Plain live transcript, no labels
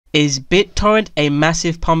Is Bittorrent a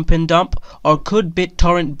massive pump and dump, or could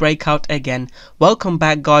Bittorrent break out again? Welcome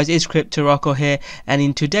back guys, it's cryptorocko here, and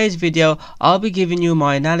in today's video I'll be giving you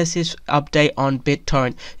my analysis update on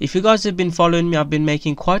Bittorrent. If you guys have been following me, I've been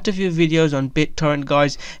making quite a few videos on Bittorrent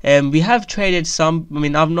guys. We have traded some.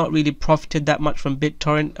 I've not really profited that much from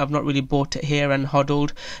Bittorrent. I've not really bought it here and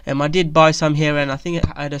hodled. I did buy some here, and I think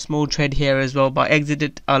I had a small trade here as well, but I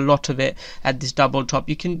exited a lot of it at this double top.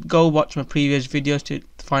 You can go watch my previous videos to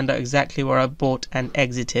find out exactly where I bought and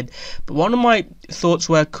exited. But one of my thoughts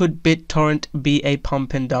were, could Bittorrent be a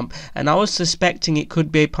pump and dump? And I was suspecting it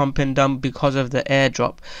could be a pump and dump because of the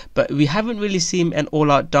airdrop, but we haven't really seen an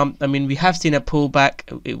all-out dump. We have seen a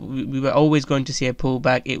pullback. We were always going to see a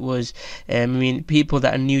pullback. It was people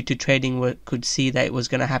that are new to trading could see that it was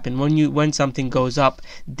going to happen. When something goes up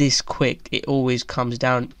this quick, it always comes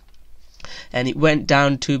down. And it went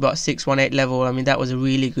down to about 618 level. That was a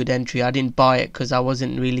really good entry. I didn't buy it because I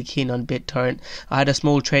wasn't really keen on Bittorrent. I had a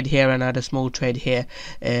small trade here and I had a small trade here.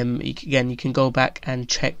 Again, you can go back and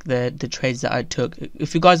check the trades that I took.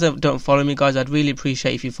 If you guys don't follow me guys, I'd really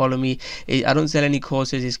appreciate if you follow me. I don't sell any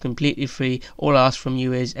courses, it's completely free. All I ask from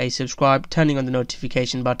you is a subscribe, turning on the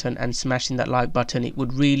notification button and smashing that like button. It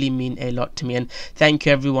would really mean a lot to me, and thank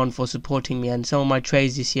you everyone for supporting me. And some of my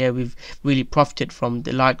trades this year, we've really profited from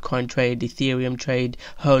the Litecoin trade, Ethereum trade,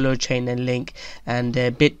 Holochain and Link, and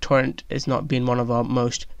Bittorrent has not been one of our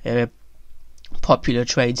most popular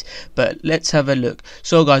trades. But let's have a look.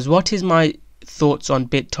 So guys, what is my thoughts on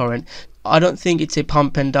Bittorrent? I don't think it's a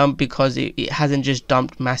pump and dump because it hasn't just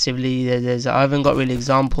dumped massively. I haven't got really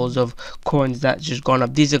examples of coins that's just gone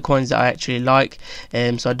up. These are coins that I actually like,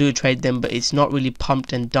 so I do trade them, but it's not really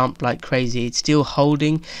pumped and dumped like crazy. It's still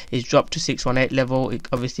holding. It's dropped to 618 level.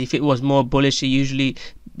 Obviously if it was more bullish, it usually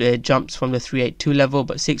jumps from the 382 level,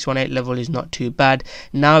 but 618 level is not too bad.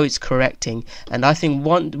 Now it's correcting, and I think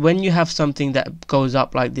when you have something that goes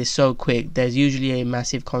up like this so quick, there's usually a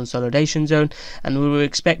massive consolidation zone, and we were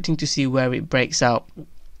expecting to see where it breaks out.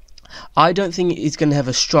 I don't think it's going to have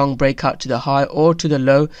a strong breakout to the high or to the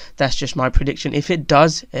low. That's just my prediction. If it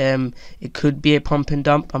does, it could be a pump and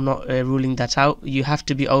dump. I'm not ruling that out. You have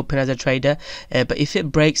to be open as a trader, but if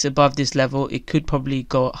it breaks above this level, it could probably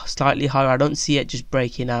go slightly higher. I don't see it just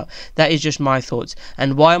breaking out. That is just my thoughts.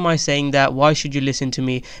 And why am I saying that? Why should you listen to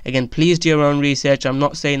me? Again, please do your own research. I'm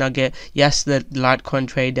not saying yes, the Litecoin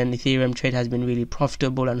trade and Ethereum trade has been really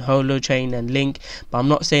profitable, and Holochain and Link, but I'm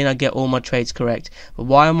not saying I get all my trades correct. But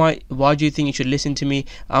why do you think you should listen to me?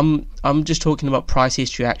 I'm just talking about price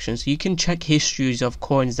history actions. So you can check histories of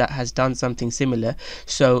coins that has done something similar.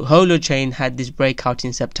 So Holochain had this breakout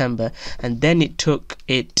in September, and then it took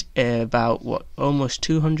it about almost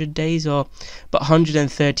 200 days, or but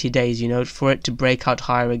 130 days, for it to break out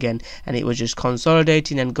higher again, and it was just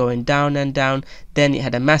consolidating and going down and down. Then it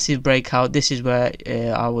had a massive breakout. This is where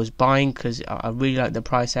I was buying because I really like the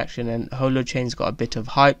price action, and Holochain's got a bit of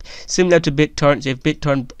hype similar to Bittorrent. If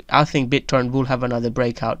Bittorrent, I think Bittorrent will have another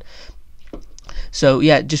breakout. So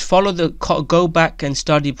yeah, just go back and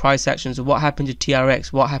study price actions of what happened to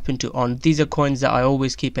TRX, what happened to ON. These are coins that I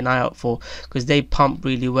always keep an eye out for because they pump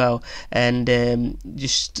really well, and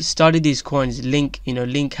just study these coins. Link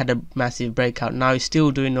had a massive breakout. Now it's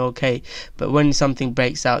still doing okay, but when something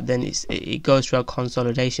breaks out, then it goes through a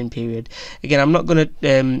consolidation period. Again, I'm not going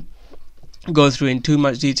to go through in too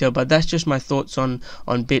much detail, but that's just my thoughts on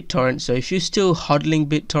Bittorrent. So if you're still hodling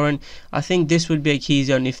Bittorrent, I think this would be a key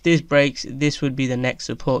zone. If this breaks, this would be the next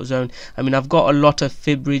support zone. I've got a lot of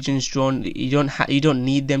fib regions drawn. You don't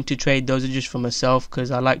need them to trade. Those are just for myself because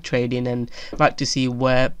I like trading and like to see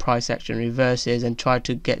where price action reverses and try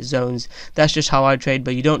to get zones. That's just how I trade,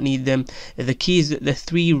 but you don't need them. The keys, the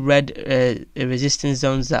three red resistance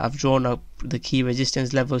zones that I've drawn up, the key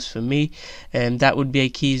resistance levels for me, and that would be a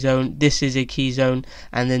key zone. This is a key zone,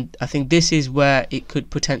 and then I think this is where it could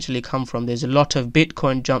potentially come from. There's a lot of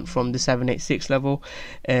Bitcoin jumped from the 786 level.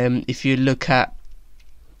 If you look at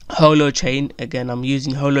Holochain, again I'm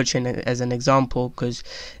using Holochain as an example because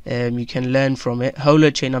you can learn from it.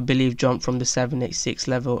 Holochain I believe jumped from the 786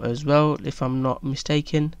 level as well, if I'm not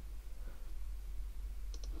mistaken.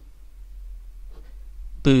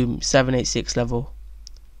 Boom, 786 level.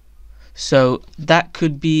 So that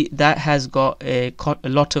has got a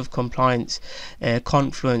lot of confluence,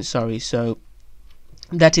 sorry. So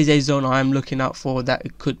that is a zone I'm looking out for that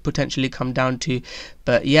it could potentially come down to.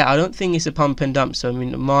 But yeah, I don't think it's a pump and dump. So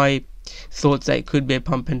my thoughts that it could be a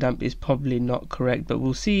pump and dump is probably not correct, but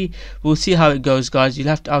we'll see how it goes, guys.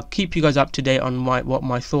 I'll keep you guys up to date on what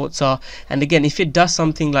my thoughts are. And again, if it does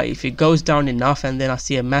something, like if it goes down enough and then I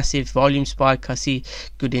see a massive volume spike, I see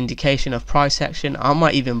good indication of price action, I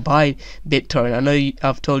might even buy Bittorrent. I know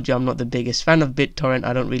I've told you I'm not the biggest fan of Bittorrent.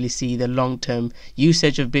 I don't really see the long-term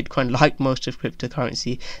usage of Bitcoin like most of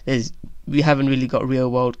cryptocurrency. We haven't really got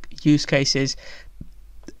real world use cases.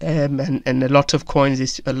 And a lot of coins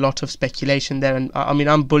is a lot of speculation there, and I mean,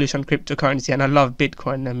 I'm bullish on cryptocurrency and I love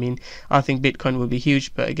Bitcoin. I mean, I think Bitcoin will be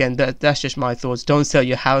huge, but again, that's just my thoughts. Don't sell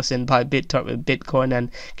your house and buy Bitcoin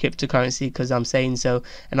and cryptocurrency because I'm saying so,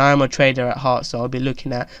 and I am a trader at heart, so I'll be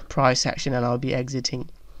looking at price action and I'll be exiting.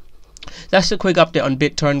 That's a quick update on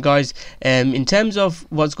Bittorrent, guys. In terms of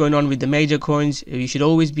what's going on with the major coins, you should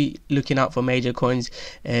always be looking out for major coins.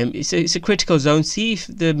 It's a critical zone. See if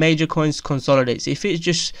the major coins consolidates. If it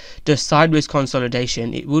just does sideways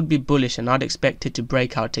consolidation, it would be bullish, and I'd expect it to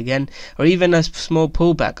break out again, or even a small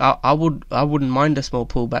pullback. I wouldn't mind a small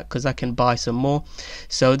pullback because I can buy some more.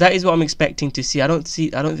 So that is what I'm expecting to see. I don't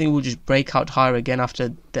think we'll just break out higher again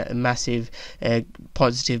after that massive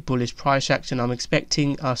positive bullish price action. I'm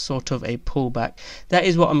expecting a sort of a pullback. That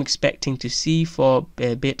is what I'm expecting to see for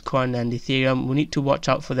Bitcoin and Ethereum. We need to watch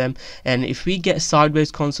out for them, and if we get sideways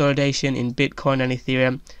consolidation in Bitcoin and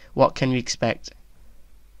Ethereum, what can we expect?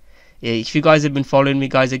 Yeah, if you guys have been following me,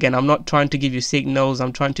 guys, again, I'm not trying to give you signals,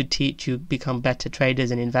 I'm trying to teach you become better traders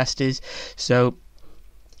and investors. So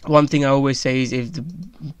one thing I always say is, if the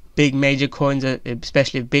big major coins,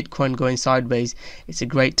 especially if Bitcoin going sideways, it's a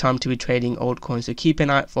great time to be trading altcoins. So keep an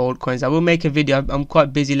eye out for altcoins. I will make a video. I'm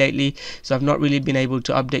quite busy lately, so I've not really been able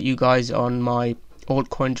to update you guys on my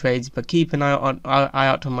altcoin trades, but keep an eye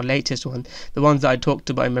out on my latest one. The ones that I talked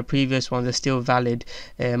about in my previous ones are still valid.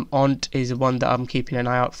 ONT is one that I'm keeping an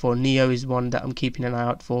eye out for. Neo is one that I'm keeping an eye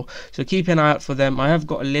out for. So keep an eye out for them. I have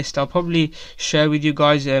got a list I'll probably share with you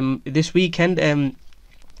guys this weekend.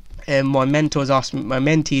 My mentees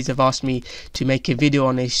have asked me to make a video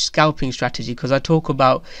on a scalping strategy, because I talk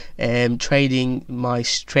about trading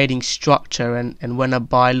structure and when I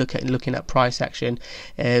buy, looking at price action.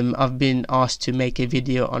 I've been asked to make a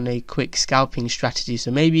video on a quick scalping strategy,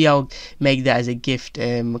 so maybe I'll make that as a gift,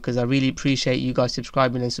 because I really appreciate you guys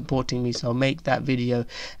subscribing and supporting me. So I'll make that video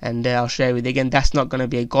and I'll share it with you. Again, that's not going to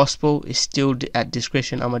be a gospel, it's still at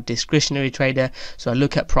discretion. I'm a discretionary trader, so I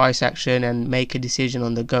look at price action and make a decision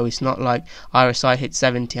on the go. It's not like RSI hits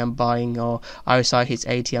 70 I'm buying, or RSI hits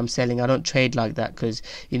 80 I'm selling. I don't trade like that, because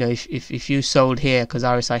you know, if you sold here because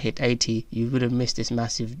RSI hit 80, you would have missed this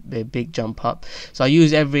massive big jump up. So I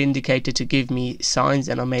use every indicator to give me signs,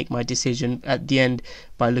 and I make my decision at the end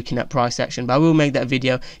by looking at price action. But I will make that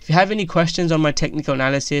video. If you have any questions on my technical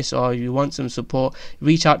analysis, or you want some support,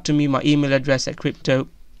 reach out to me. My email address at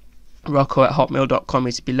cryptorocko@hotmail.com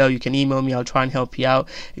is below. You can email me, I'll try and help you out.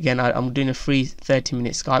 Again, I'm doing a free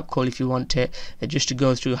 30-minute Skype call if you want it, just to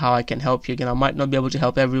go through how I can help you. Again, I might not be able to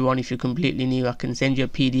help everyone. If you're completely new, I can send you a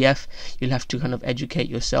PDF. You'll have to kind of educate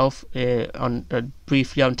yourself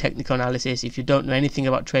briefly on technical analysis. If you don't know anything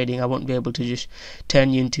about trading, I won't be able to just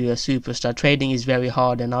turn you into a superstar. Trading is very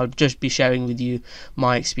hard, and I'll just be sharing with you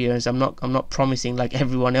my experience. I'm not promising, like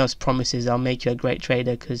everyone else promises, I'll make you a great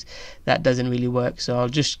trader, because that doesn't really work. So I'll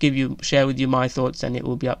just share with you my thoughts, and it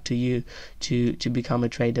will be up to you to become a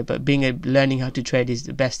trader. But learning how to trade is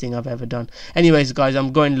the best thing I've ever done. Anyways, guys,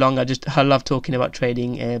 I'm going long. I love talking about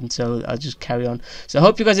trading, so I'll just carry on. So I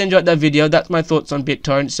hope you guys enjoyed that video. That's my thoughts on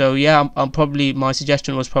Bittorrent. So yeah, my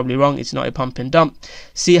suggestion was probably wrong. It's not a pump and dump.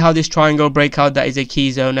 See how this triangle breakout, that is a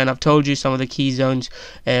key zone, and I've told you some of the key zones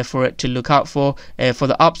for it to look out for. For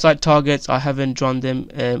the upside targets, I haven't drawn them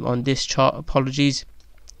on this chart, apologies,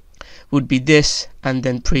 would be this and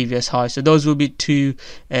then previous high. So those will be two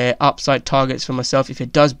upside targets for myself if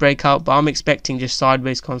it does break out, but I'm expecting just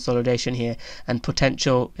sideways consolidation here and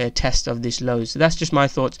potential test of this low. So that's just my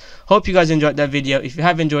thoughts. Hope you guys enjoyed that video. If you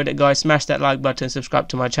have enjoyed it, guys, smash that like button, subscribe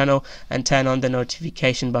to my channel, and turn on the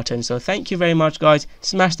notification button. So thank you very much, guys.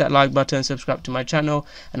 Smash that like button, subscribe to my channel,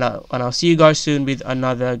 and I'll see you guys soon with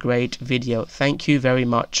another great video. Thank you very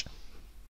much.